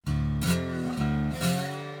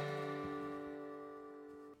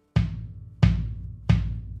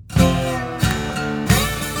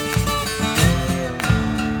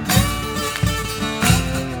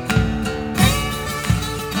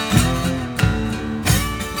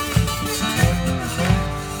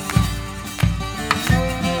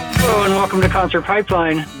welcome to Concert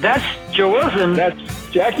Pipeline. That's Joe Wilson. That's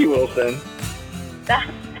Jackie Wilson. That's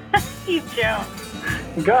Steve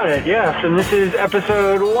Jones. Got it, yes. And this is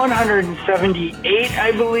episode 178,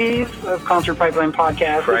 I believe, of Concert Pipeline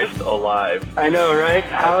Podcast. Christ alive. I know, right?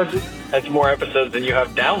 How is it? That's more episodes than you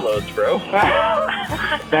have downloads, bro.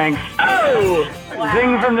 Thanks. Oh! Wow.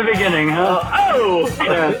 Zing from the beginning, huh?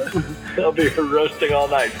 Yeah. They'll be roasting all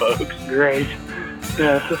night, folks. Great.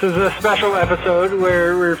 Yes, this is a special episode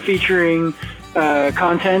where we're featuring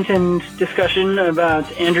content and discussion about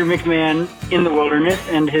Andrew McMahon in the wilderness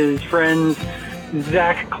and his friends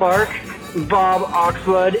Zach Clark, Bob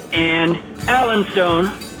Oxblood, and Alan Stone.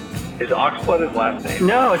 Is Oxblood his last name?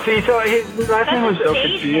 No, see, so his last name was so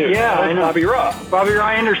confused. Yeah, I know. Bobby Raw. Bobby Raw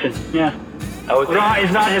Anderson, yeah. Raw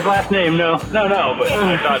is not his last name, no. No, but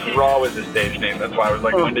I thought Raw was his stage name. That's why I was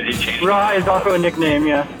like, when did he change it? Raw is also a nickname,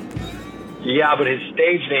 yeah. Yeah, but his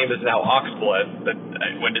stage name is now Oxblood.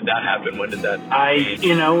 When did that happen? When did that change?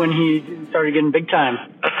 When he started getting big time.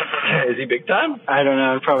 Is he big time? I don't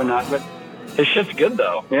know, probably not, but... His shit's good,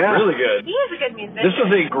 though. Yeah. Really good. He is a good musician. This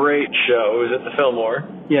was a great show. It was at the Fillmore.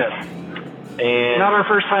 Yes. And not our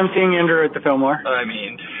first time seeing Andrew at the Fillmore. I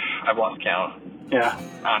mean, I've lost count. Yeah.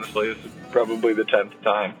 Honestly, this is probably the 10th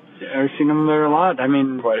time. Yeah, I've seen him there a lot. I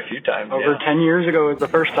mean, quite a few times. Over 10 years ago was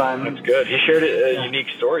the first time. That's good. He shared a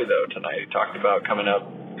unique story, though, tonight. He talked about coming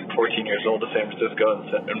up 14 years old to San Francisco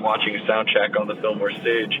and watching a sound check on the Fillmore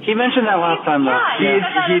stage. He mentioned that last time, though.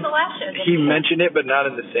 He mentioned it, but not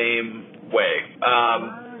in the same way.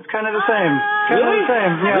 It's kind of the same. Really? The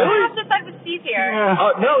same. Yeah. Really? I have to side with Steve here.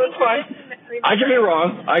 Yeah. No, that's fine. I can be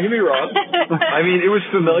wrong. I mean, it was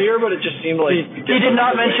familiar, but it just seemed like... He did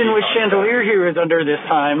not mention which chandelier he was under this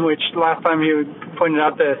time, which last time he pointed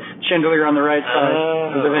out the chandelier on the right side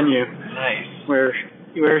of the venue. Nice. Where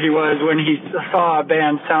he was when he saw a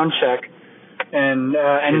band sound check and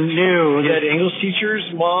knew that English teacher's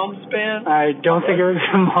mom's band? I don't think it was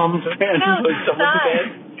a mom's band. No, it was someone's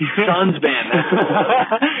band? Son's band.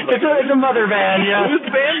 That's it's a mother band, yeah. Whose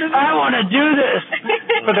band is it? I want to do this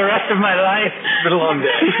for the rest of my life. It's been a long day.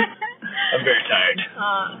 I'm very tired.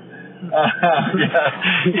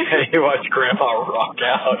 Yeah, you watch Grandpa rock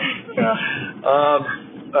out.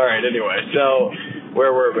 All right, anyway, so where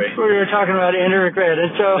were we? We were talking about Andrew McMahon.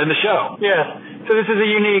 And the show. Yeah. So this is a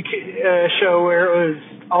unique show where it was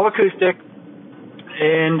all acoustic,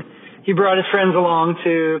 and he brought his friends along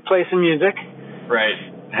to play some music. Right.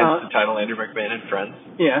 Hence the title, Andrew McMahon and Friends.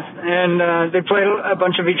 Yes, and they played a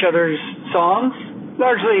bunch of each other's songs,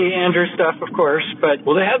 largely Andrew stuff, of course. But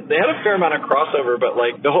they had a fair amount of crossover, but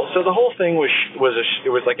like the whole thing was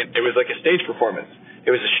like a stage performance.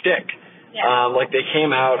 It was a shtick. Yeah. Like they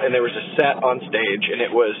came out and there was a set on stage, and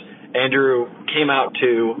it was Andrew came out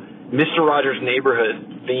to Mr. Rogers'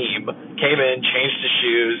 Neighborhood theme, came in, changed his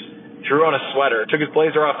shoes, threw on a sweater, took his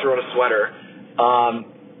blazer off, threw on a sweater.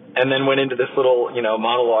 And then went into this little,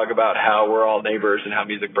 monologue about how we're all neighbors and how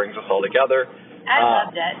music brings us all together. I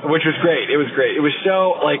loved it. Which was great. It was great. It was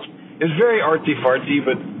so, it was very artsy-fartsy,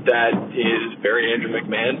 but that is very Andrew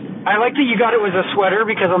McMahon. I like that you got it was a sweater,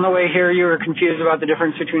 because on the way here you were confused about the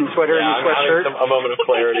difference between a sweater and a sweatshirt. A moment of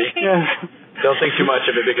clarity. Yeah. Don't think too much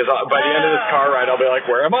of it, because by the end of this car ride, I'll be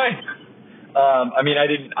like, where am I?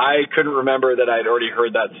 I couldn't remember that I'd already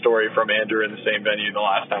heard that story from Andrew in the same venue the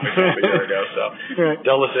last time we saw him a year ago, so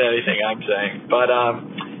don't listen to anything I'm saying. But,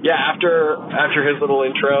 after his little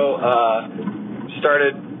intro,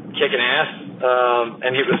 started kicking ass,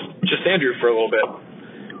 and he was just Andrew for a little bit.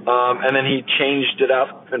 And then he changed it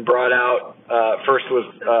up and brought out, first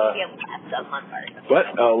was, what?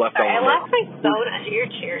 Oh, left on lumbar. I left my phone under your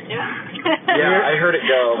chair, too. Yeah, I heard it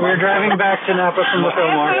go. We were driving back to Napa from the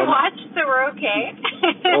Fillmore. I watched, so we're okay.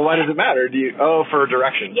 Well, why does it matter? For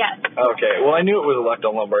direction? Yes. Okay, well, I knew it was a left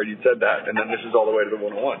on lumbar. You said that, and then this is all the way to the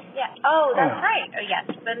 101. Yeah. Oh, that's right. Oh, yes.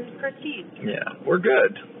 Then proceed. Yeah, we're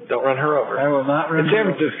good. Don't run her over. I will not run in San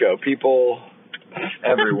Francisco, people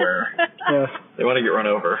everywhere. Yes. They want to get run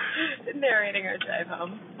over. Narrating our drive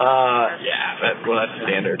home. Yeah, that's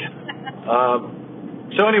standard.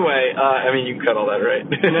 So anyway, you can cut all that, right?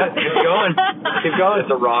 Keep going. Keep going.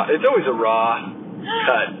 It's always a raw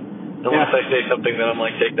cut. Unless I say something that I'm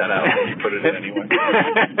like, take that out and put it in anyway.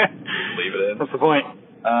 Leave it in. What's the point?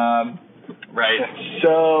 Right.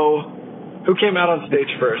 So, who came out on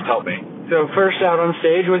stage first? Help me. So first out on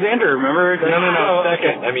stage was Andrew, remember? No,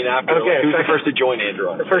 second. After. Okay. Who's the first to join Andrew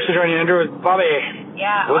on stage? The first to join Andrew was Bobby.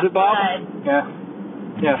 Yeah. Was it Bob? Yeah.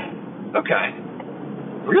 Yes. Okay.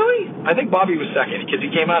 Really? I think Bobby was second, because he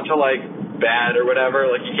came out to Bad or whatever.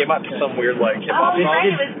 Like he came out to some weird hip hop song. Right,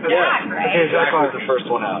 it was Zach, right? Okay, Zach was the first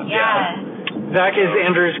one out. Yeah. Zach is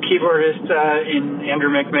Andrew's keyboardist in Andrew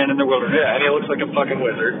McMahon in the Wilderness. Yeah, and he looks like a fucking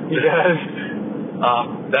wizard. He does.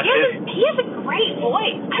 That's it. He has a great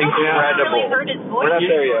voice. Incredible. I haven't really heard his voice.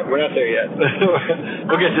 We're not there yet.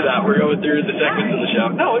 We'll get to that. We're going through the segments of the show.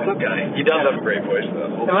 No, it's okay. He does have a great voice,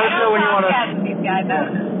 though. And let us know when you want to. These guys out.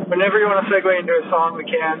 Whenever you want to segue into a song, we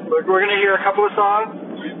can. We're going to hear a couple of songs.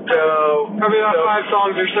 So probably about 5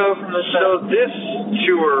 songs or so from the show. So this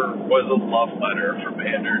tour was a love letter from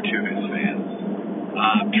Andrew to his fans.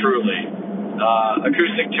 Truly.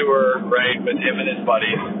 Acoustic tour, right, with him and his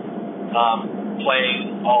buddies.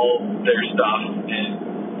 Playing all their stuff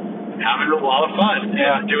and having a lot of fun.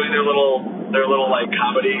 Yeah. And doing their little like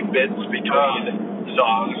comedy bits between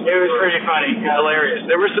songs. It was pretty funny. Hilarious.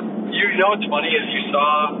 There were some, you know what's funny is you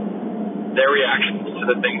saw their reactions to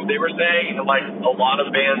the things they were saying, and like a lot of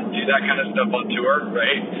bands do that kind of stuff on tour,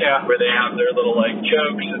 right? Yeah. Where they have their little like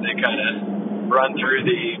jokes and they kind of run through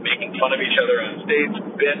the making fun of each other on stage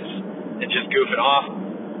bits and just goofing off.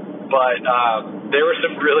 But there were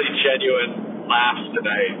some really genuine laughs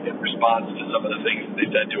tonight in response to some of the things that they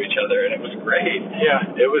said to each other, and it was great. Yeah.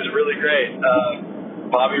 It was really great.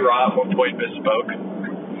 Bobby Raw at one point misspoke.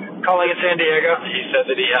 Calling it San Diego. He said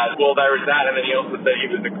that he had, well, there was that, and then he also said he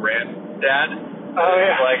was a granddad. Oh,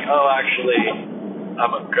 yeah. Like, actually,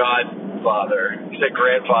 I'm a godfather. He said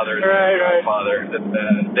grandfather is godfather.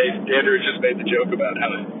 And Andrew just made the joke about how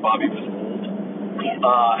Bobby was old.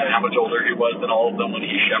 And how much older he was than all of them when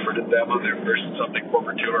he shepherded them on their first Something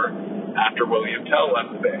Corporate tour after William Tell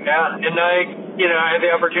left the band. Yeah, and I had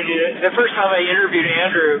the opportunity the first time I interviewed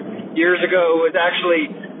Andrew years ago was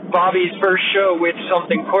actually Bobby's first show with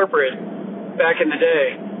Something Corporate back in the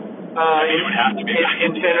day. It would have to be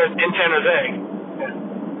in San Jose.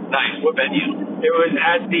 Nice. What venue? It was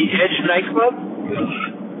at the Edge nightclub.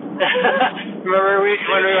 Remember when we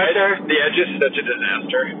went there? The Edge is such a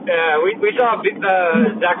disaster. Yeah, we saw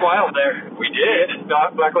Zach Wilde there. We did.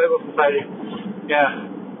 Black Label Society.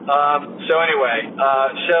 Yeah. So anyway,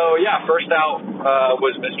 first out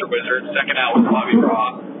was Mr. Wizard. Second out was Bobby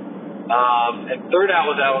Raw. And third out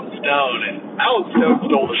was Alan Stone. And Alan Stone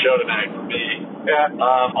stole the show tonight for me. Yeah.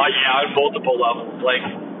 On multiple levels. Like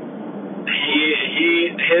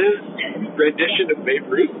his rendition of Babe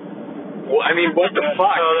Ruth. Well, I mean, what the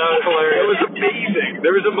fuck? Oh, that was hilarious. It was amazing.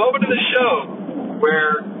 There was a moment in the show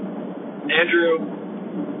where Andrew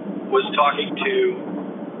was talking to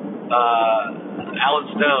Alan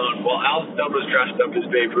Stone. Well, Alan Stone was dressed up as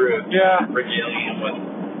Babe Ruth. Yeah. Regaling him with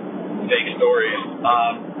fake stories.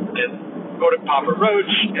 And quoted Papa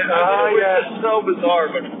Roach. It was so bizarre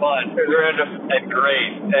but fun. It was random. And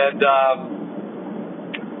great. And,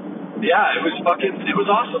 it was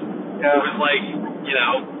awesome. Yeah. It was like,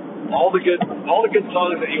 all the good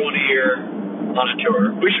songs that you want to hear on a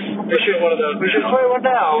tour. We should one of those. We should play one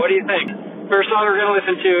now. What do you think? First song we're going to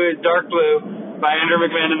listen to is Dark Blue by Andrew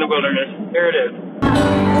McMahon in the Wilderness. Here it is.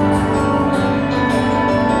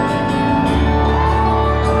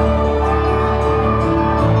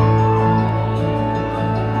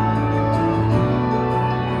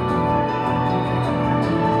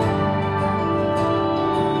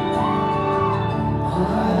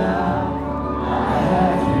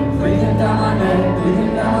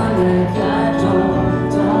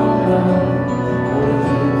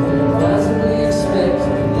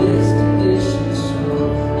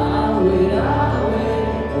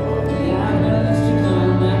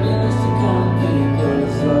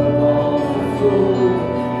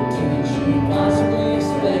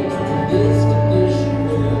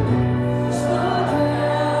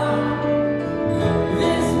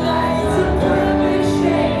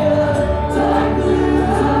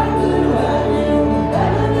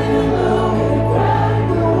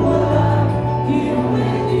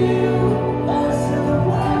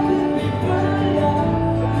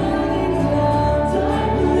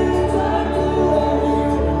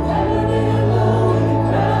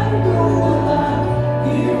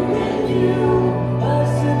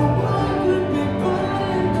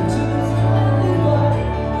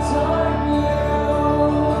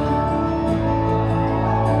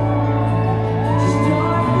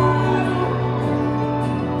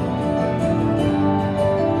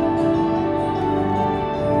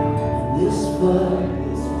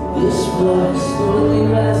 Perfect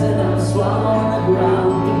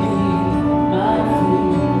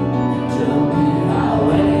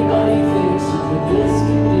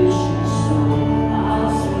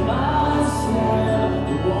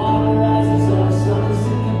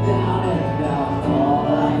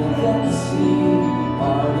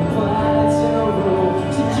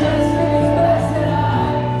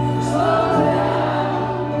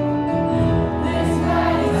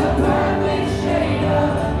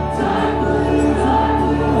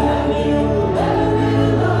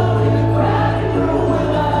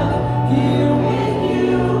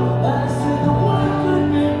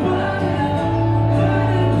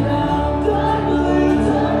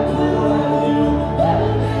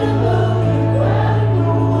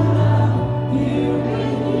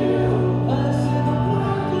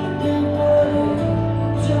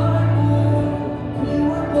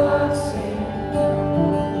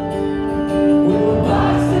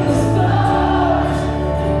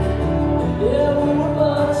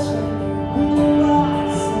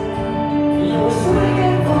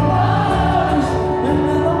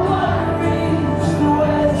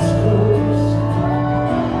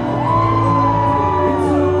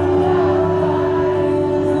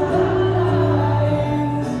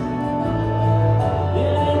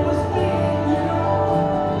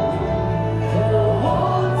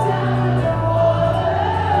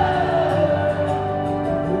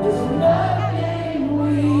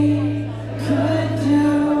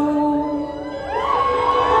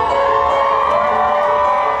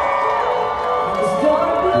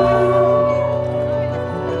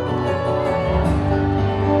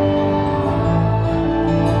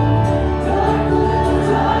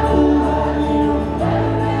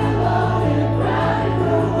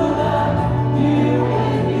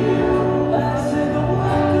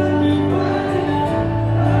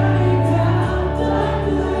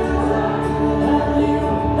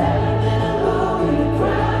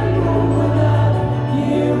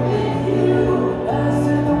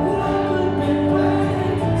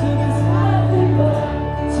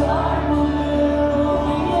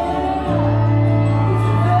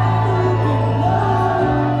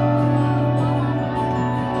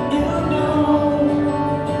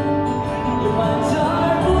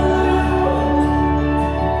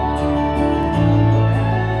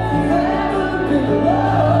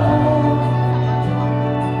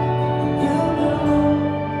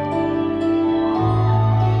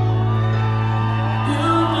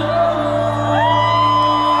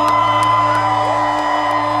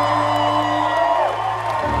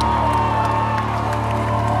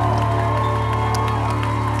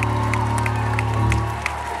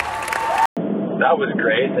that was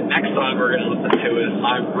great. The next song we're going to listen to is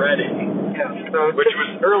I'm Ready, which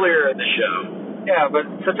was earlier in the show. Yeah,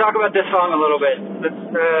 so talk about this song a little bit.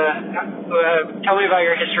 Tell me about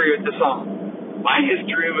your history with the song. My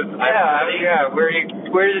history with I'm Ready? Yeah. Where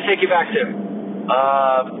does it take you back to?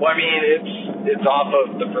 Well, I mean, it's off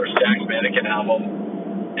of the first Jack's Mannequin album,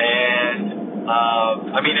 and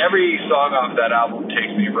I mean, every song off that album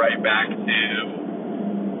takes me right back to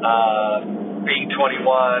being 21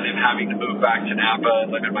 and having to move back to Napa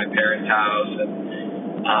and live at my parents' house,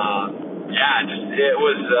 and it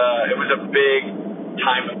was a big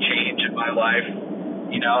time of change in my life.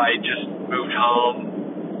 You know, I just moved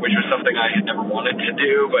home, which was something I had never wanted to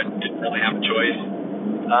do, but didn't really have a choice.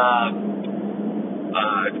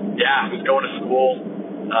 I was going to school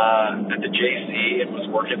at the JC and was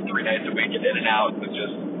working 3 nights a week and in and out. Was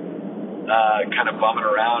just kind of bumming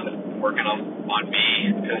around and working on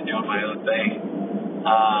me, kind of doing my own thing.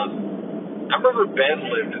 I remember Ben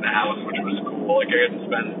lived in the house, which was cool. Like, I got to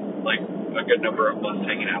spend like a good number of months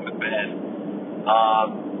hanging out with Ben.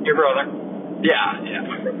 Your brother? Yeah,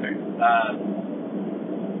 my brother.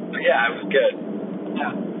 But yeah, it was good.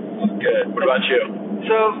 Yeah, it was good. What about you?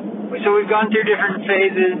 So we've gone through different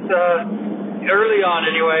phases, early on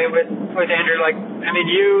anyway, with Andrew. Like, I mean,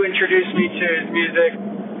 you introduced me to his music,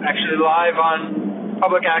 actually live on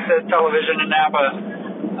public access television in Napa.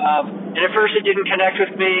 And at first it didn't connect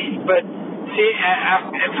with me, but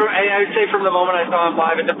I would say from the moment I saw him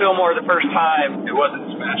live at the Fillmore the first time. It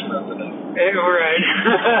wasn't Smash Bros. Right.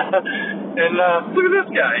 And look at this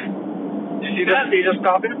guy. Did you see that? He just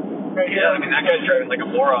stopping? Right. Yeah, I mean, that guy's driving like a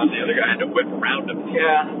moron. The other guy had to whip around him.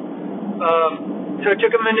 Yeah. So it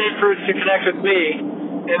took a minute for it to connect with me,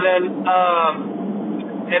 and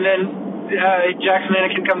then Jack's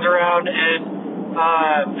Mannequin comes around, and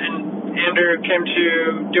Andrew came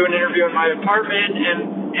to do an interview in my apartment,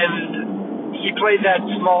 and he played that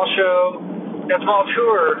small tour.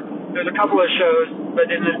 There's a couple of shows,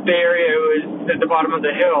 but in this Bay Area, it was at the bottom of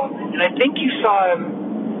the hill, and I think you saw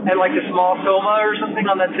him at like the small Soma or something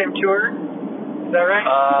on that same tour. Is that right?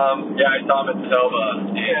 Yeah, I saw him in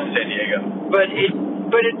Selma in San Diego. But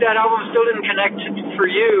that album still didn't connect for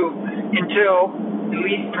you until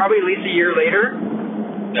probably at least a year later.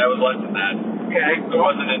 That was less than that. Okay. It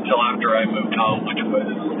wasn't until after I moved home, I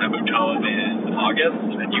moved home in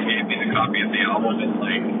August, and you gave me the copy of the album in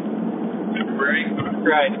like February.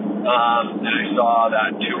 Right. And I saw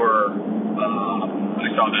that tour. I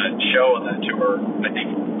saw that show on that tour. I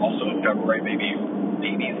think also in February, maybe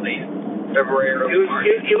late February or early March.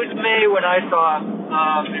 It was May when I saw him,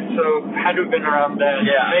 so had to have been around then.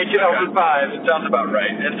 Yeah, May 2005. It sounds about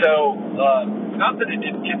right. And so, not that it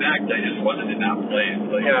didn't connect, I just wasn't in that place.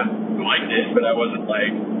 Like, I liked it, but I wasn't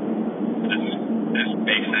like, this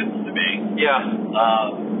makes sense to me. Yeah.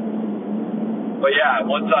 But yeah,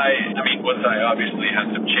 once I obviously had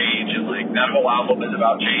some change, and like that whole album is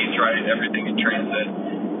about change, right? Everything in transit,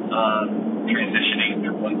 transitioning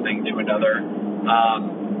from one thing to another.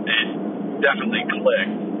 It definitely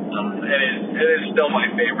clicked. It is still my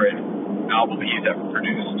favorite album he's ever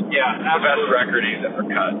produced. Yeah, the best record he's ever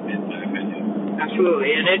cut, in my opinion.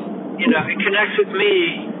 Absolutely, and it connects with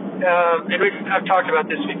me. And I've talked about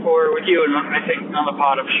this before with you, and I think on the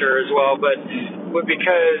pod, I'm sure as well. But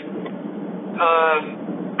because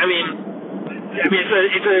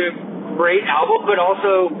it's a great album, but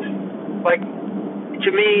also like to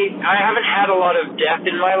me, I haven't had a lot of death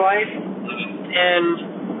in my life,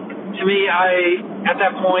 and to me, at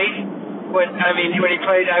that point, when he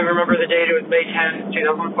played, I remember the date. It was May 10th,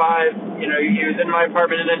 2005. You know, he was in my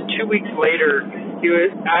apartment, and then 2 weeks later,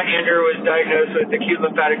 Andrew was diagnosed with acute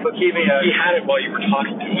lymphatic leukemia. He had it while you were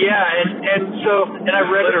talking to him. Yeah, and I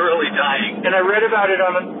read literally dying. And I read about it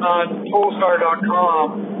on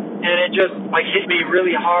Polestar.com, and it just like hit me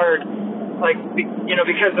really hard, like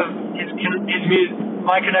because of his music,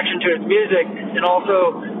 my connection to his music, and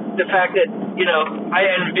also the fact that I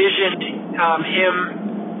envisioned him,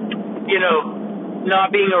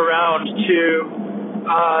 not being around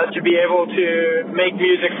to be able to make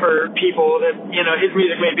music for people that his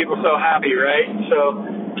music made people so happy, right? So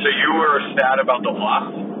you were sad about the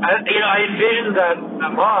loss? I envisioned that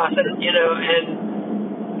loss, and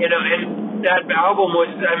and that album was,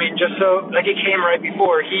 just so like it came right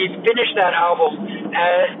before he finished that album,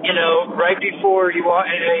 right before he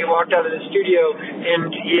walked out of the studio, and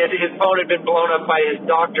his phone had been blown up by his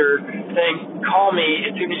doctor saying, "Call me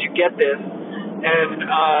as soon as you get this." And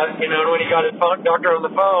when he got his doctor on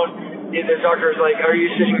the phone, his doctor was like, "Are you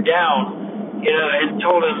sitting down?" And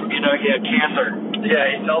told him, he had cancer.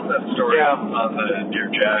 Yeah, he tells that story on the Dear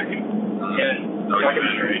Jack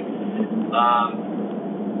documentary.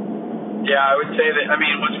 Yeah, I would say that. I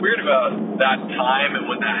mean, what's weird about that time and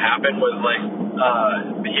when that happened was like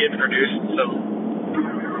he had produced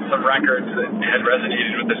some records that had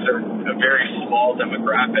resonated with a very small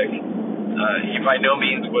demographic. He by no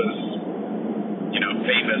means was,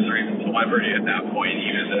 famous or even celebrity at that point. He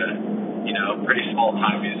was a, pretty small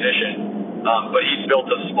time musician. But he's built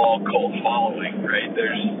a small cult following, right?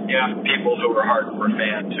 There's people who are hardcore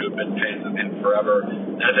fans who have been fans of him forever,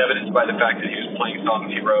 as evidenced by the fact that he was playing songs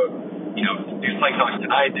he wrote. He was playing songs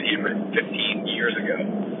tonight that he had written 15 years ago.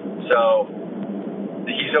 So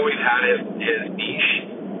he's always had his niche,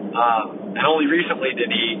 and only recently did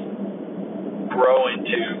he grow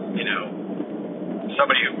into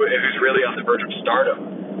somebody who's really on the verge of stardom.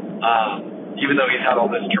 Even though he's had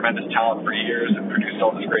all this tremendous talent for years and produced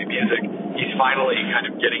all this great music, he's finally kind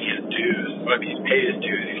of getting his dues. I mean, he's paid his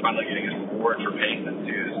dues. He's finally getting his reward for paying his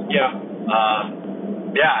dues. Yeah.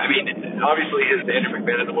 I mean, obviously his Andrew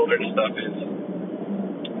McMahon in the Wilderness stuff is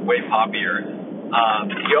way poppier.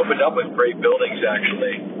 He opened up with Great Buildings,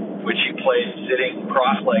 actually, which he played sitting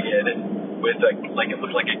cross-legged and with it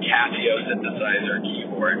looked like a Casio synthesizer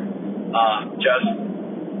keyboard.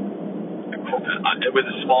 With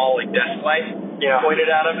a small desk light pointed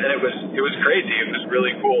at him, and it was crazy. It was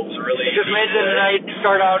really cool. It was really. It just made the night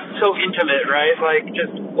start out so intimate, right?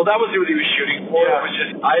 Well, that was what he was shooting for. Yeah. It was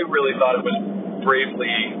just, I really thought it was bravely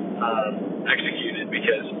executed,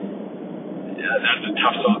 because that's a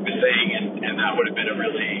tough song to sing, and that would have been a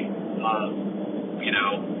really,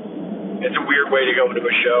 it's a weird way to go into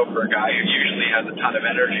a show for a guy who usually has a ton of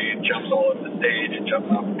energy and jumps all over the stage and jumps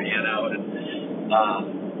off the piano, and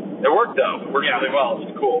it worked though. It worked really well. It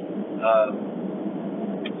was cool.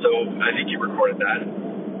 So I think you recorded that.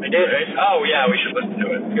 I did. Right? Oh yeah, we should listen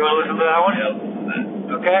to it. You want to listen to that one? Yeah, listen to that.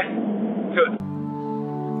 Okay. Good.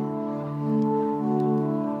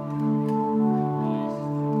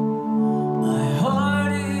 My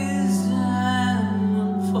heart is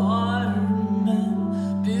an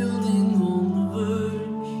apartment building on the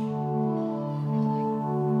verge.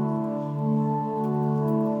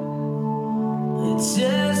 A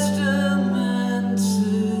testament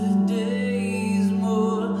to days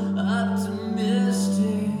more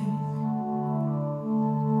optimistic.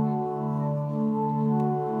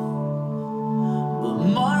 But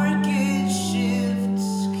market shifts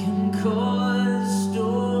can cause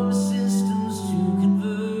storm systems to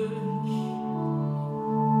converge.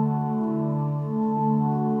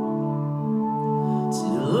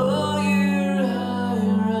 Till all your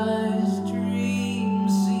high-rise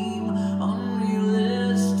dreams seem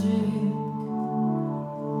unrealistic.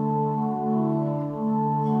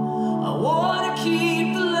 I wanna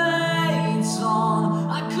keep the lights on.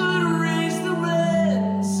 I could raise the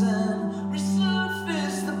rents and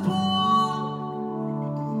resurface the pool.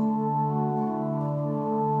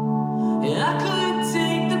 I could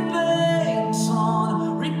take the banks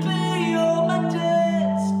on, repay all my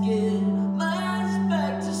debts, get my eyes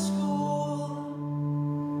back to school.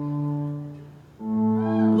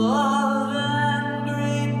 Love and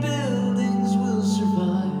great buildings will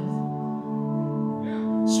survive.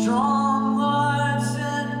 Strong hearts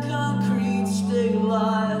and concrete stay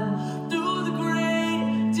alive through the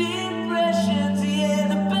great depressions. Yeah,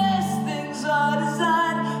 the best things are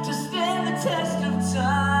designed to stand the test of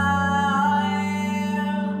time.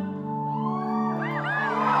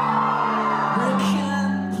 Brick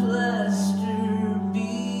and plaster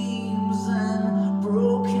beams and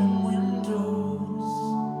broken windows.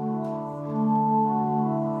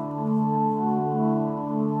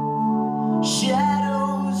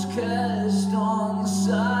 Shadows cast on the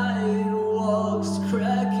sidewalks,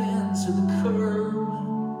 cracking to the curb.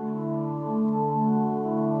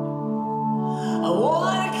 I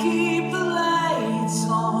wanna keep the lights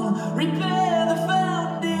on, repair the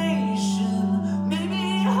foundation,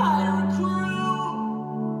 maybe hire a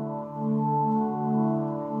crew.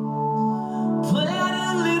 Plant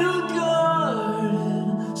a little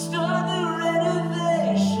garden, start the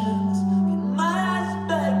renovations, get my eyes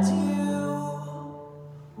back to you.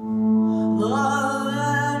 Love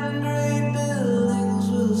and great buildings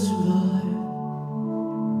will survive.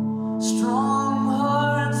 Strong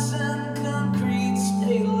hearts and concrete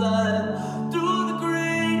stay alive through the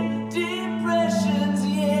great depressions.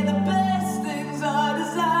 Yeah, the best things are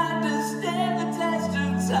designed to stand the test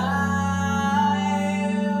of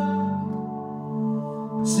time.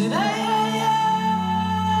 Said I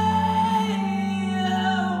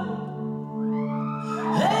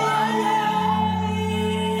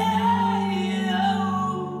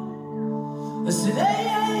said,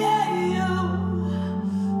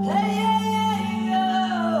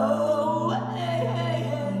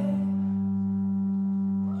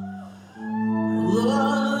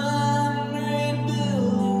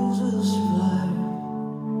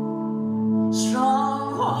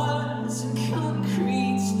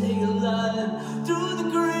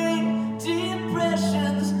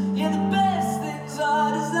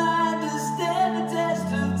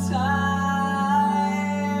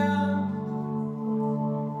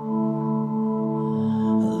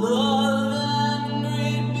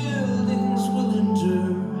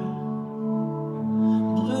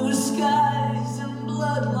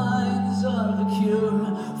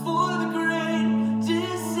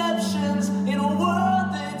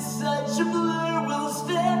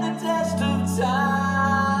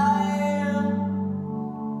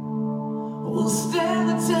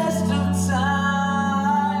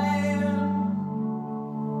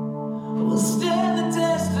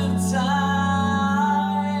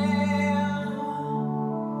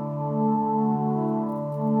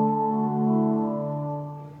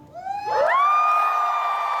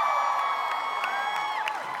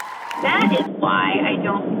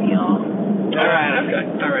 Okay.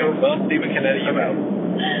 All right. Well, Stephen Kennedy, you out.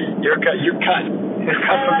 You're cut. You're cut. You're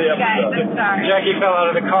cut from the episode. I'm sorry. Jackie fell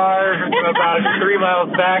out of the car about 3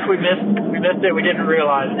 miles back. We missed it. We didn't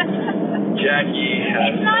realize. Jackie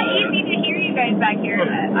has. It's not easy to hear you guys back here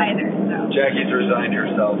either, so. Jackie's resigned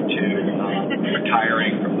herself to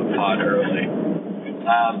retiring from the pod early.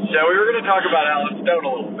 So we were going to talk about Alan Stone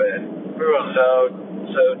a little bit.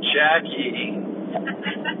 So Jackie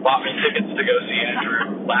bought me tickets to go see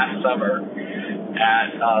Andrew last summer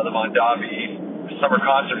at the Mondavi Summer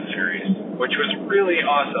Concert Series, which was really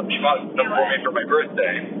awesome. She bought them for me for my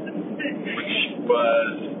birthday, which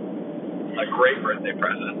was a great birthday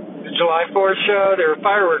present. The July 4th show, there were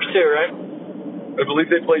fireworks too, right? I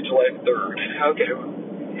believe they played July 3rd. Okay.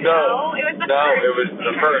 No, it was the first. It was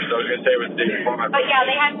the first. I was going to say it was the day before my But birthday. yeah,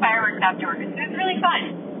 they had fireworks afterwards. It was really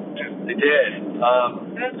fun. They did. It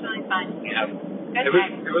was really fun. Yeah. Good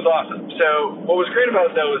time. It was awesome. So what was great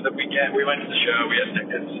about it though was that we went to the show, we had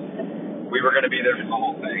tickets, we were going to be there for the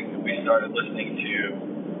whole thing. We started listening to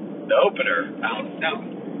the opener, Alan Stone,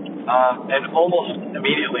 and almost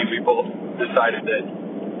immediately we both decided that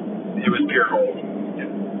it was pure gold.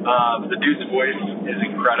 The dude's voice is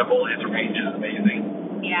incredible. His range is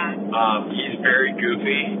amazing. Yeah. He's very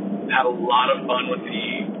goofy. Had a lot of fun with the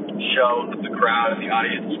show, with the crowd and the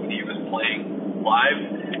audience when he was playing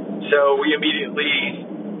live. So we immediately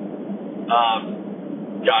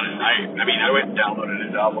got it. I went and downloaded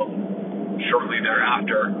his album shortly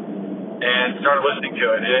thereafter and started listening to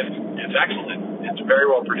it. And it's excellent. It's very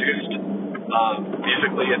well produced.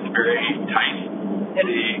 Musically, it's very tight. And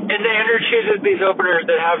Andrew chooses these openers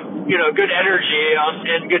that have, good energy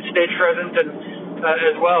and good stage presence and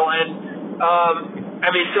as well. And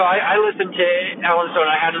so I listened to Alan Stone.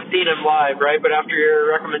 I hadn't seen him live, right? But after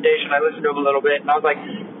your recommendation, I listened to him a little bit, and I was like,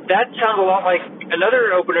 that sounds a lot like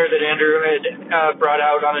another opener that Andrew had brought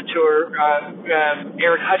out on a tour,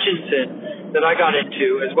 Eric Hutchinson, that I got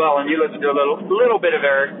into as well. And you listened to a little bit of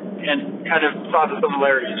Eric and kind of saw the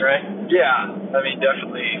similarities, right? Yeah,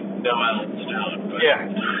 definitely no Alan Stone. But, yeah,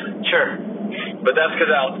 sure. But that's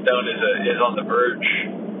because Alan Stone is on the verge.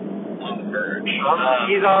 He's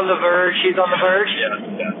on the verge. She's on the verge. Yeah.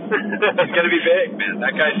 He's gonna be big, man.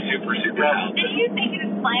 That guy's super talented. Did you think he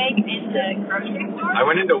was playing in the grocery store? I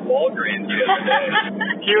went into Walgreens the other day.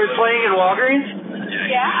 He was playing in Walgreens?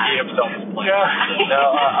 Yeah. He himself was playing. Yeah. No,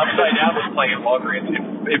 Upside Down was playing in Walgreens.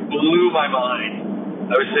 It blew my mind.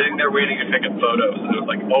 I was sitting there waiting to pick up photos, and I was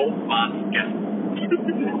like, oh my god.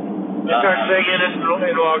 You start singing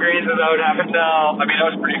in Walgreens, and that would happen? No, I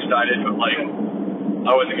was pretty excited, but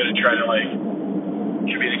I wasn't going to try to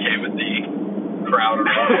communicate with the crowd or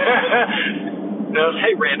no,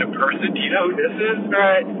 hey random person, do you know who this is?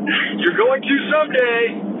 Right. You're going to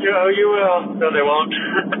someday. You will. No, they won't.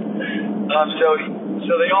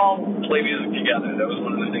 So they all play music together. That was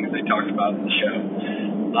one of the things they talked about in the show.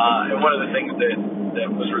 And one of the things that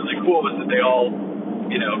was really cool was that they all,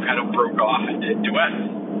 kind of broke off and did duets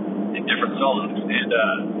in different songs. And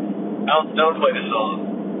Alan Stone played a song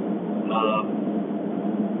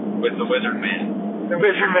with the Wizard Man. The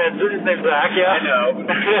Wizard Man, his name's Zach, yeah? I know.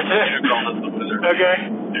 You call him the Wizard Man. Okay.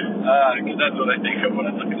 Because that's what I think of when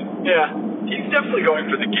I look at him. Yeah. He's definitely going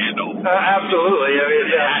for the Gandalf. Absolutely.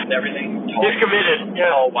 Yeah, and everything. Tall, he's committed.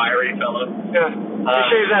 Yeah. Tall, wiry fella. Yeah. He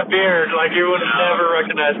shaves that beard like you would have never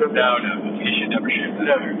recognized him. No. He should never shave that.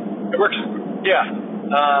 Never. It works. Yeah.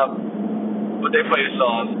 But they played a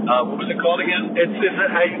song. What was it called again? I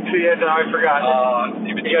forgot.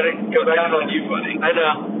 You gotta go back to you, buddy. I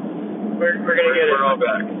know. We're gonna get it. We're all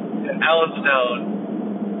back. Alan Stone.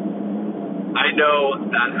 I know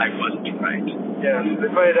that I wasn't right. Yeah, they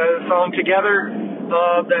played a song together.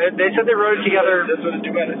 They said they wrote it together. That's what a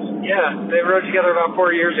duet is. Yeah, they wrote it together about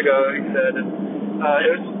 4 years ago, he said. And,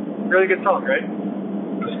 it was a really good song, right? It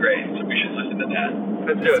was great, so we should listen to that.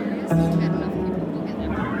 Let's do it.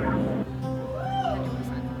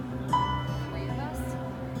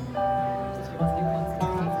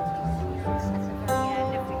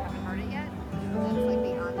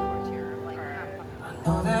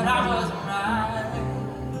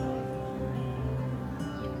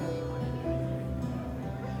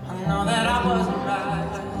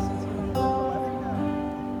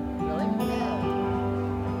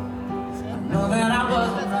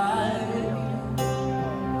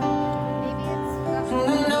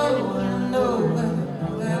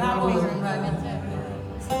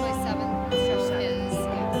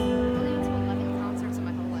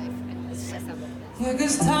 Yeah,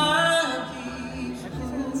 'cause time keeps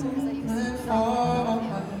moving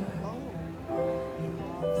forward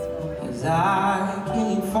as I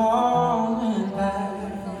keep falling back.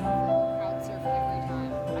 Crowd surf every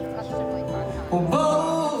time. I've touched it like 5 times.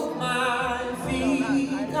 Both my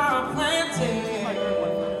feet are planted.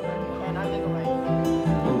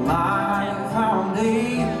 My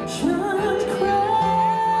foundation's cracked.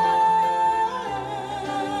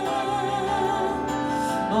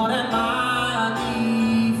 Lord, and my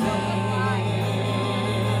defense.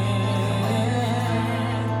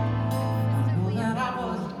 I know that I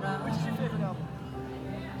wasn't right.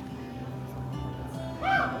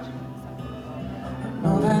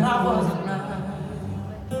 Know that I wasn't right.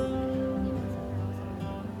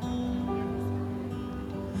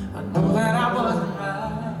 I know that I wasn't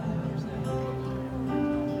right.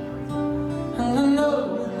 And I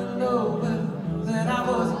know that I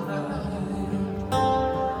wasn't right.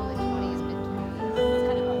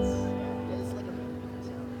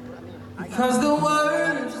 Because the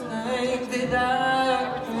worst thing that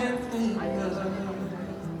I can think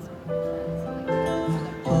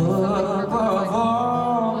of above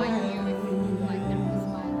all,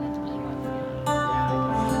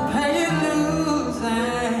 pain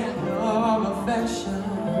losing your affection,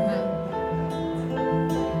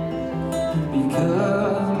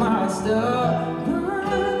 because my stubbornness,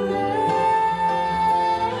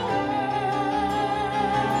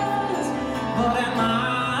 but am I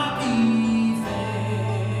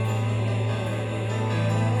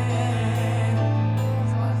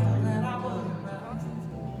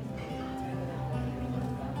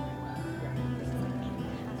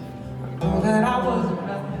that I wasn't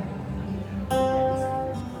right.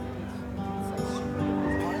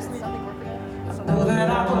 Know that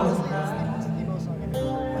I wasn't right.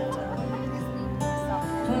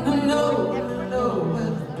 And I know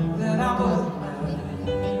that I wasn't right.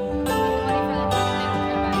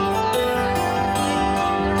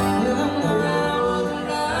 Well, I know that I wasn't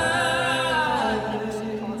right.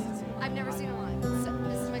 I've never seen a line. This is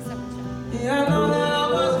my second show. Yeah, I know that I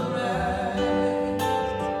wasn't right.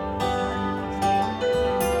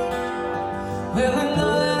 Well, I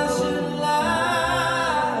know that I shouldn't lie.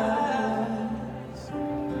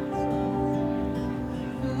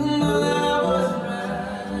 I know that I wasn't right.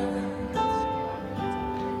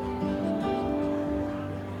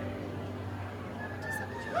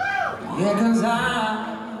 Yeah, 'cause I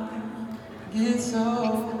get so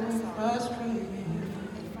frustrated,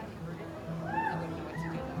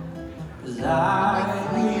 'cause I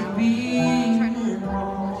need being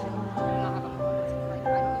wrong.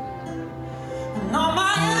 And all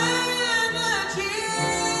my energies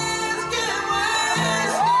get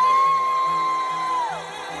wasted.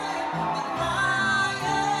 And my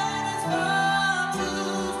head is far too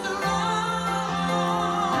strong.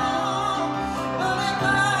 But it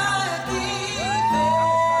might be best.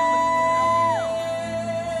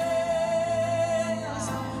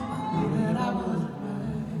 I knew that I wasn't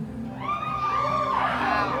right.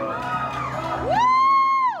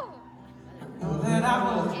 I knew that I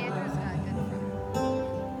wasn't right. Andrew's got good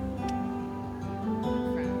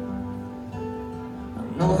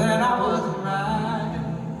Know that I wasn't right.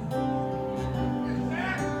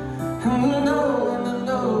 And I know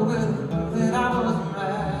that I wasn't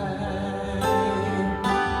right.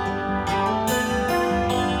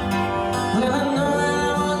 Well, I know that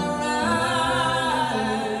I wasn't right.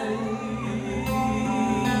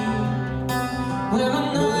 Well,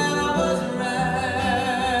 I know that I wasn't right.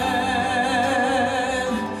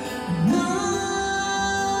 No,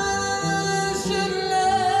 I shouldn't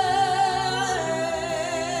lie.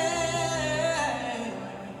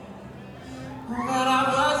 That I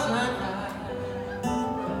wasn't right.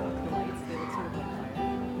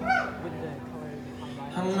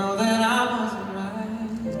 I know that I wasn't right.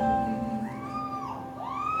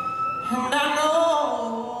 And I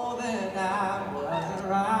know that I wasn't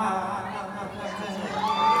right.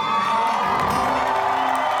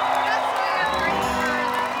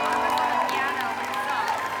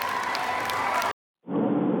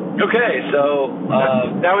 Okay, so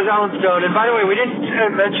That was Alan Stone. And by the way, we didn't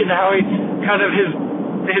mention how he kind of his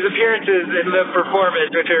appearances in the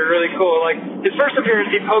performance, which are really cool. Like his first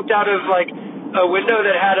appearance, he poked out of like a window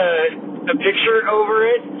that had a picture over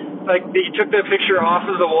it. Like he took the picture off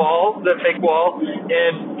of the wall, the fake wall,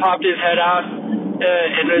 and popped his head out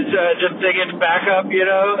and was just singing backup. You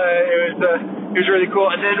know, it was really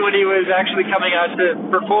cool. And then when he was actually coming out to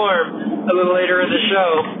perform a little later in the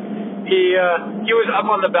show, he was up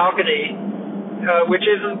on the balcony, which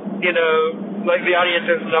isn't, you know, like the audience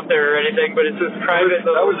isn't up there or anything, but it's this private.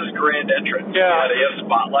 that was his grand entrance. Yeah. He had a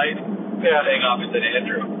spotlight. Yeah. Hang opposite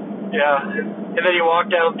Andrew. Yeah, and then he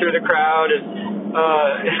walked down through the crowd and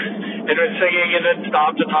was singing, and then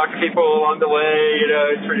stopped to talk to people along the way. You know,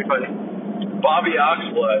 it's pretty funny. Bobby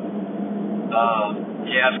Oxblood,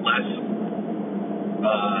 he asked Les,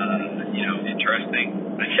 interesting,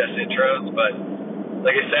 I guess, intros. But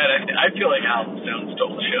like I said, I feel like Alan Stone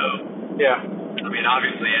stole the show. Yeah. I mean,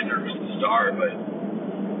 obviously Andrew was the star, but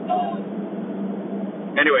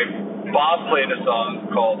anyway, Bob played a song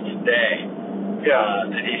called "Stay."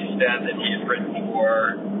 That he said that he's written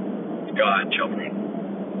for children,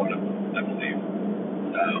 one of them, I believe.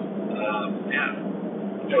 So,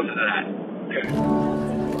 listen to that.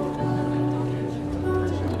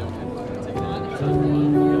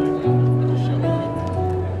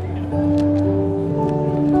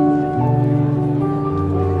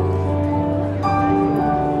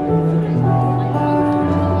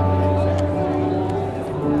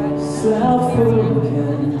 South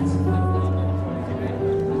Weekend,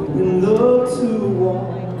 window to wall,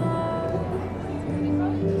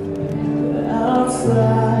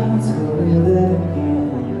 outside toilet again,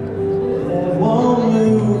 that won't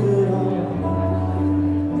move at all.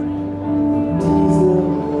 Diesel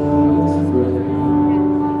was afraid,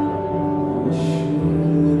 I should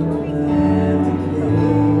have decayed.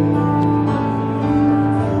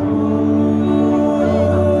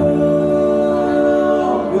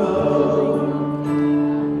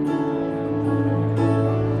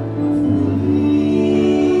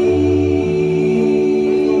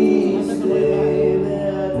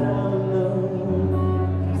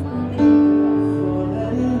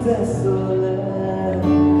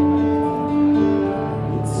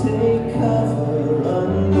 Take cover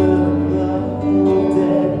under the glow of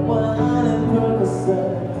dead wine and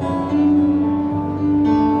Percocet.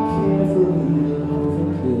 Carefully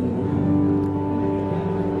overkill.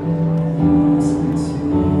 Listen to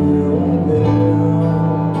your bell.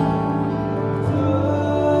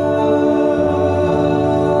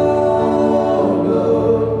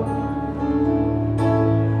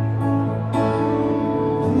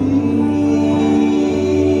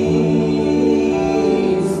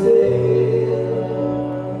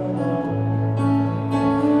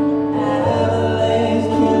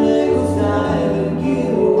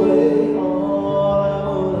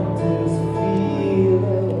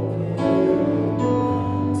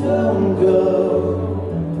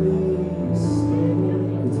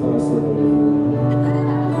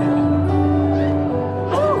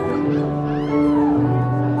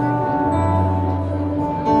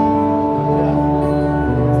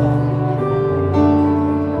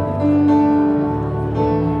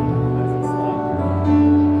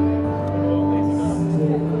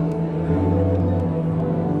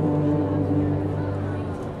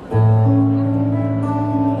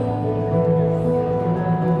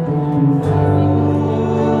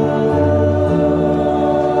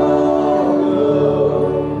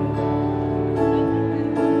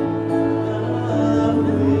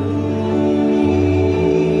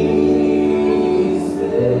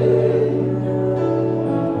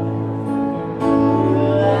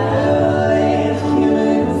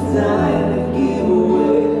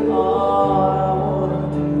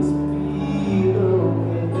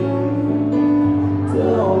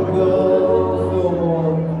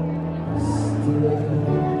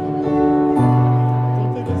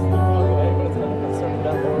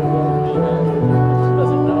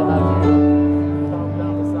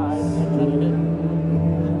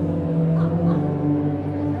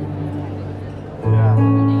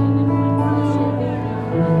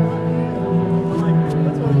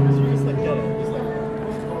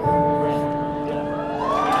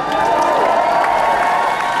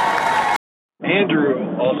 Andrew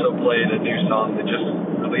also played a new song that just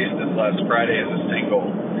released this last Friday as a single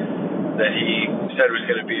that he said was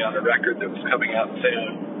going to be on a record that was coming out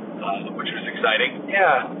soon, which was exciting.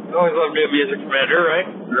 Yeah. Always love new music from Andrew, right?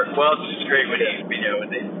 Well, it's just great when they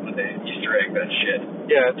Easter egg that shit.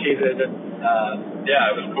 Yeah, tease it.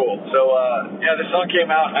 Yeah, it was cool. So, the song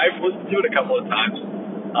came out. I've listened to it a couple of times.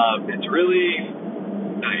 It's really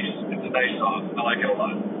nice. It's a nice song. I like it a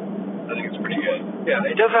lot. I think it's pretty good. Yeah,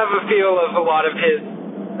 it does have a feel of a lot of his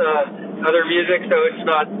other music, so it's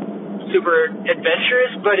not super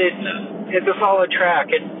adventurous, but it's a solid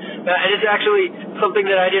track, and it's actually something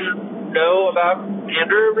that I didn't know about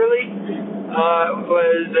Andrew really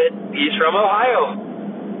was that he's from Ohio.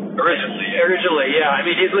 Originally, yeah. I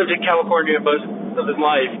mean, he's lived in California most of his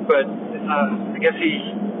life, but I guess he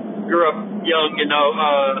grew up young in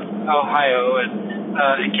Ohio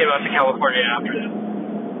and came out to California after that.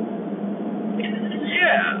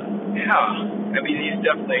 Yeah. I mean, he's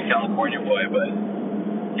definitely a California boy, but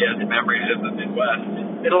he has memories of the Midwest.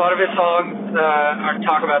 And a lot of his songs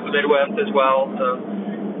talk about the Midwest as well, so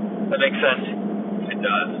that makes sense. It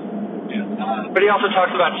does. Yeah. But he also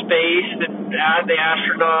talks about space and the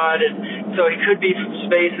astronaut, and so he could be from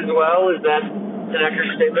space as well. Is that an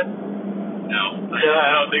accurate statement? No,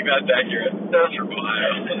 I don't think that's accurate. That's from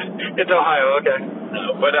Ohio. It's Ohio, okay.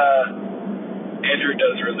 No, but Andrew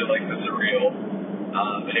does really like the surreal,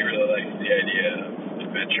 and he really likes the idea of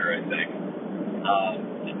adventure, I think.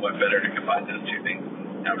 What better to combine those two things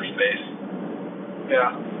in outer space?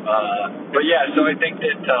 Yeah. But yeah, so I think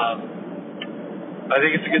that I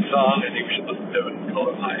think it's a good song. I think we should listen to it and call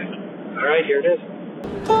it Ohio. All right, here it is.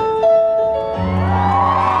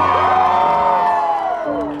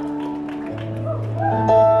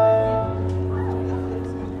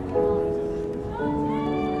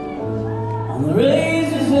 On the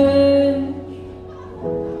razor's edge,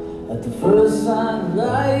 at the first sign of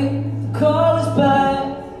light, the call is back.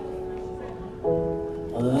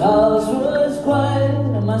 Oh, the house was quiet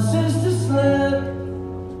and my sister slept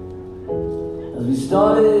as we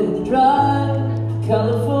started to drive to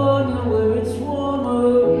California, where it's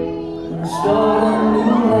warmer and start a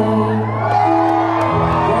new life.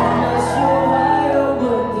 Gonna miss Ohio,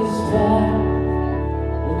 but this time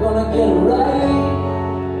we're gonna get it right.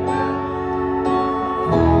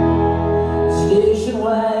 Station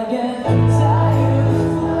wagon, tires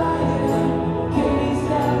flying, Katie's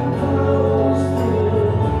got crows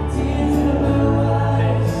through, tears in her blue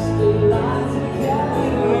eyes, state lines in the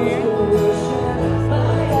capitals, Russian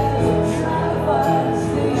fires, I'm trying to find a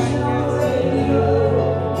station on the radio.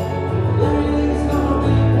 Everything's gonna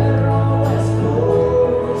be better on the West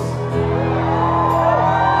Coast.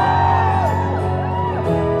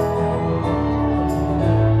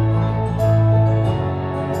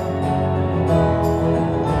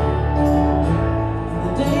 The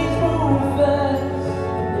days move fast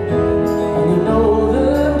on the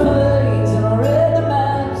northern plains, and I read the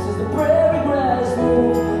maps as the prairie grass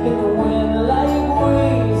moved in the wind like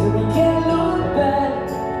waves, and we can't look back.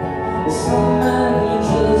 There's some man you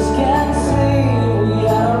just can't see. We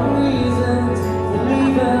have reasons for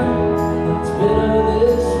leaving. It's better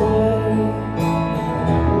this way.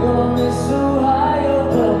 I'm gonna miss Ohio,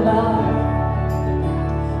 but I'm not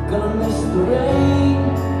gonna miss the rain.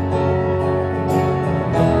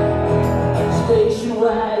 Station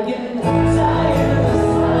wagon, tires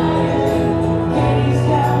flying, Katie's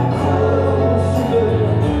got crows through,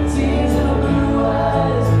 tears in her blue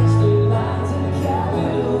eyes, state lines in the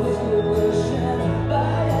capitals, Russian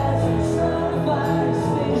fires, I'm trying to find a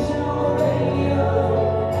station on the radio.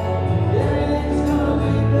 Everything's gonna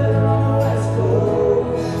be better on the West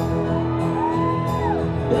Coast,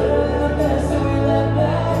 better than the best that we let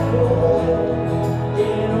back home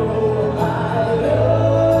in Ohio.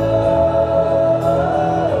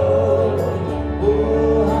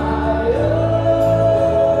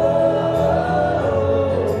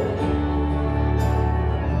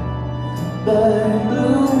 By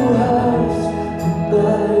blue house,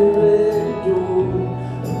 by red door,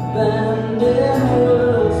 abandoned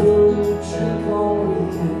worlds where we drink on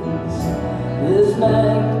weekends. There's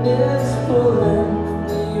magnets pulling from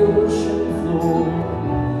the ocean floor.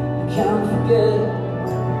 I can't forget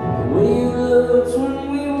the way you looked when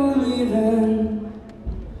we were leaving.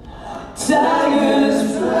 Tigers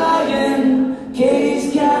flying, Katie's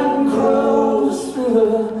counting crows through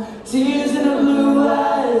her, tears in her blue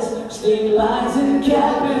eyes, state lines and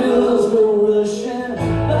capitals go rushing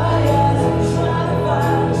by as I'm trying to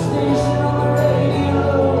find a station on the radio.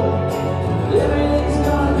 Everything's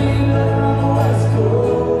gonna be better on the West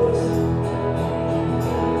Coast,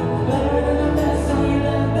 better than the mess that we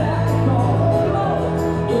left back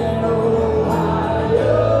home in Ohio.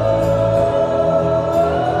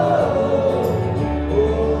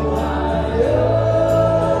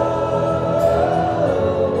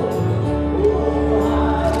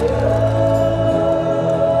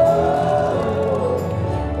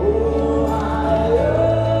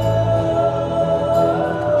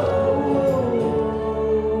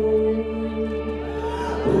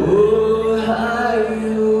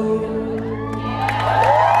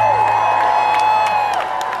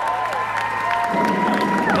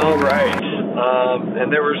 All right. And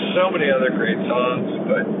there were so many other great songs,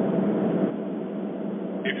 but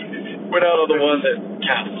went out on the one that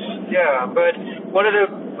counts. Yeah, but one of the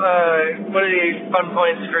fun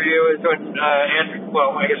points for you is when Andrew,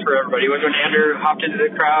 well, I guess for everybody, was when Andrew hopped into the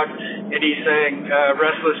crowd and he sang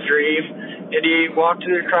 "Restless Dream," and he walked to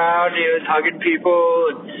the crowd and he was hugging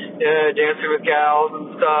people and dancing with gals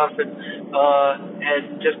and stuff, and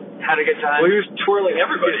just had a good time. Well, he was twirling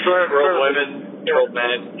everybody. He was twirling women, twirled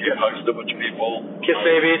men, gave hugs to a bunch of people. Kiss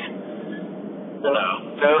babies. No.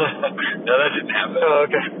 No? No, that didn't happen. Oh,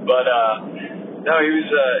 okay. But, no, he was,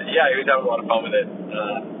 he was having a lot of fun with it.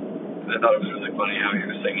 I thought it was really funny how he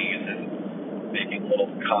was singing and then making little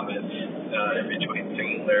comments in between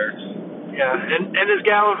singing lyrics. Yeah, and this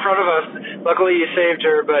gal in front of us, luckily you saved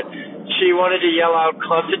her, but she wanted to yell out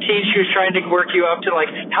Constantine. She was trying to work you up to, like,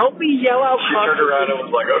 help me yell out She Constantine. turned around and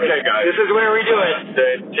was like, okay, guys. This is where we do it.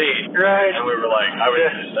 T. Right. And we were like,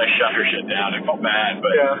 I shut her shit down. I felt bad,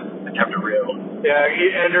 but I kept it real.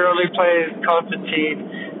 Yeah, Andrew only plays Constantine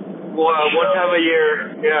one time a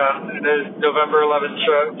year. Yeah, and there's November 11th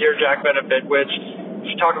show, Dear Jack benefit, which,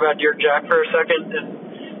 let's talk about Dear Jack for a second. And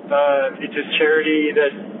it's his charity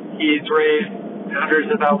that he's raised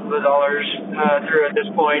hundreds of thousands of dollars through at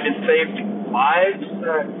this point and saved lives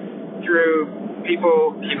through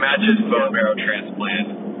people. He matches bone marrow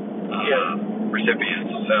transplant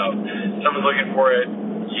recipients. So someone's looking for it,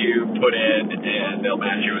 you put in, and they'll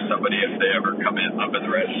match you with somebody if they ever come up in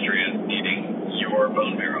the registry as needing your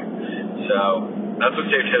bone marrow. So that's what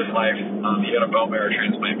saved his life. He got a bone marrow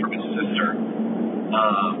transplant from his sister.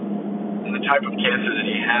 And the type of cancer that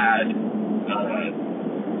he had,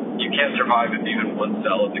 you can't survive if even one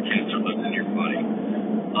cell of the cancer lives in your body.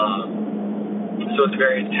 So it's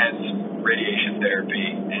very intense radiation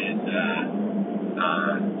therapy and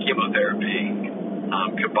chemotherapy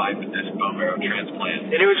combined with this bone marrow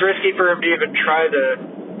transplant. And it was risky for him to even try the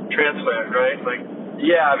transplant, right?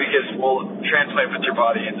 Yeah, because transplant puts your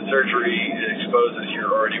body into surgery, it exposes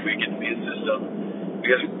your already weakened immune system.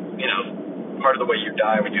 Because, part of the way you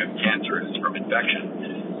die when you have cancer is from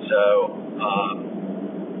infection. So,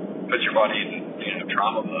 puts your body in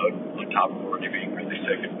trauma mode on top of already being really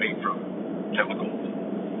sick and weak from chemicals.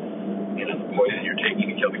 The poison you're taking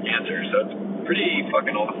to kill the cancer. So it's pretty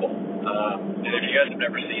fucking awful. And if you guys have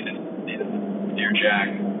never seen it, Dear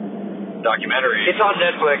Jack documentary. It's on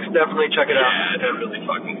Netflix. Definitely check it out. Yeah, it's really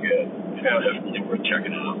fucking good. Yeah, definitely worth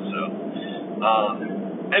checking out. So,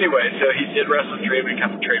 anyway, so he did wrestling treatment,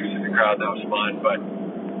 kind of treatment in the crowd. That was fun. But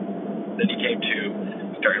then he came to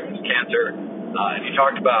starting with his cancer. And he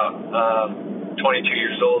talked about 22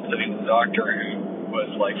 years old, sitting with a doctor who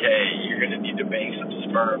was like, hey, you're going to need to bank some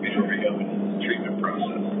sperm before we go into this treatment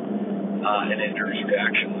process. And Andrew's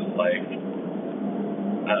reaction was like,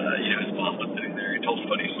 his mom was sitting there. He told a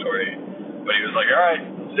funny story. But he was like, all right,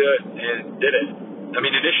 let's do it. And did it. I mean,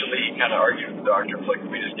 initially, he kind of argued with the doctor. It was like, can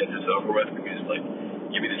we just get this over with? Can we just,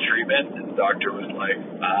 give me the treatment? And the doctor was like,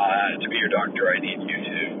 to be your doctor, I need you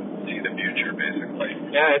to see the future, basically.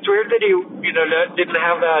 Yeah, it's weird that he, didn't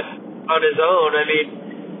have that on his own. I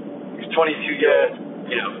mean, he's 22 years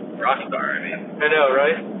old, rock star. I mean, I know,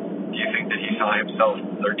 right? Do you think that he saw himself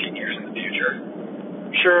 13 years in the future?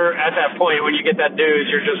 Sure, at that point, when you get that news,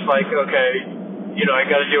 you're just like, okay, I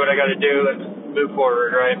got to do what I got to do. Let's move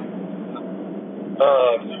forward, right?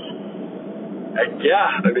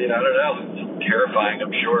 Yeah, I mean, I don't know. It's terrifying,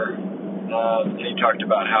 I'm sure. And he talked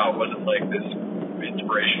about how it wasn't like this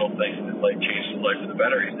inspirational thing that changed his life for the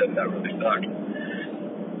better. He said that really sucked,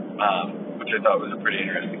 which I thought was a pretty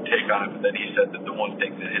interesting take on it. But then he said that the one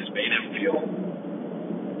thing that has made him feel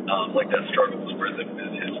like that struggle was worth it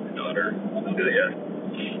is his daughter, Cecilia,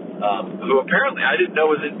 who apparently I didn't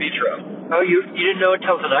know was in vitro. Oh, you didn't know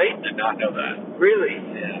until tonight? Did not know that. Really?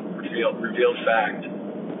 Yeah, revealed fact.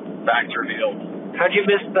 Fact revealed. How'd you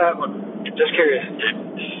miss that one? Just curious.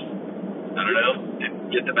 I don't know.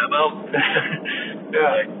 Didn't get the memo.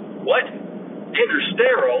 Yeah. What? Andrew's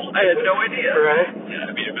sterile? I had no idea. Right. Yeah,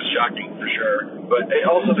 I mean, it was shocking for sure. But it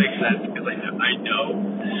also makes sense because I know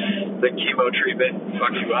the chemo treatment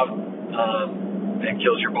fucks you up and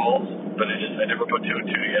kills your balls. But I never put two and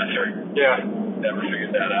two together. Yeah. Never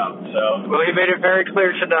figured that out. So. Well, he made it very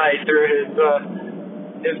clear tonight through his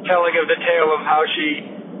telling of the tale of how she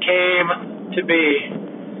came to be.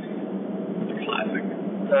 Classic.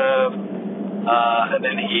 And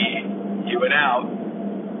then he went out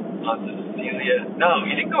on Cecilia. No,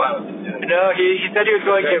 he didn't go out on Cecilia. No, he said he was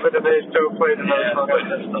going to, but then they still played another song.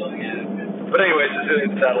 But anyway,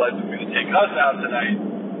 Sicilian Satellites is going to take us out tonight.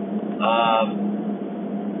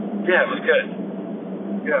 Yeah, it was good.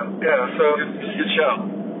 Yeah. So good show.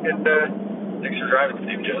 And thanks for driving,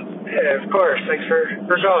 Steve Jones. Yeah, of course. Thanks for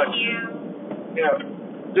going. Thank you. Yeah.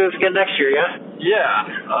 Do this again next year, yeah?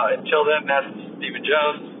 Yeah. Until then, that's Stephen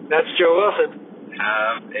Jones. That's Joe Wilson.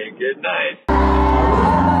 Have a good night.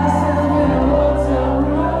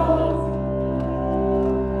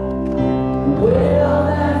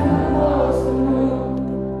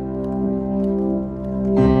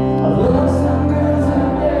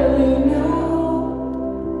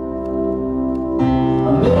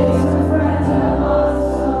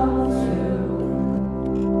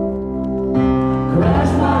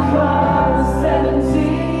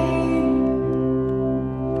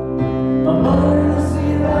 I'm under the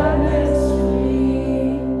sea right next to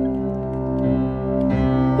me.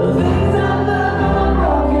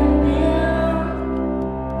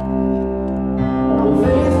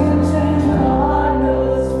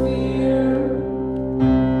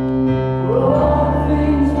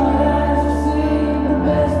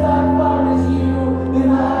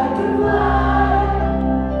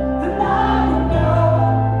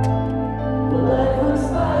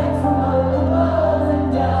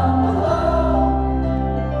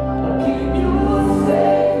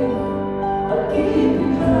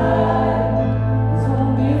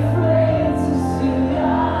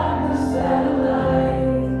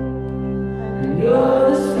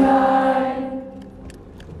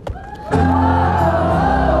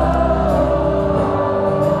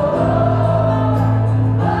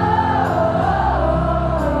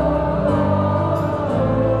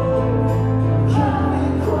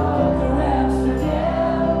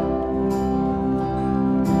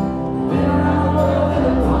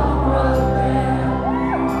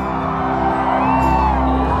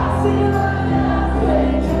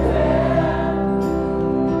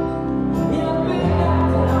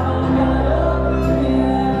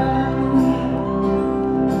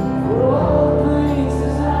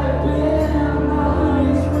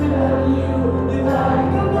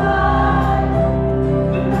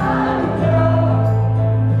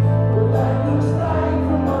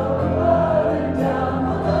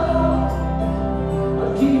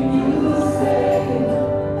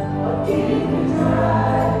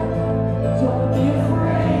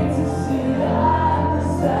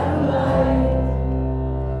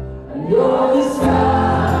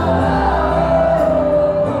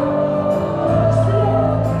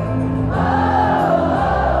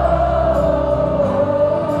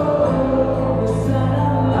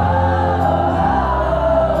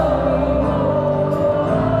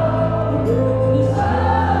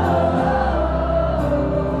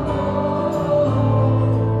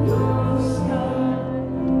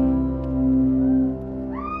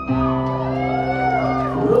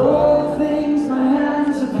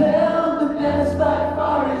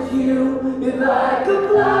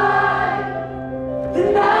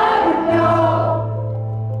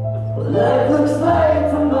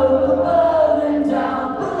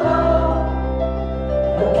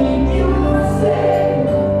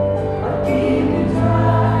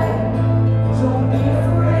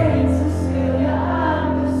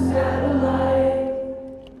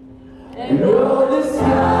 And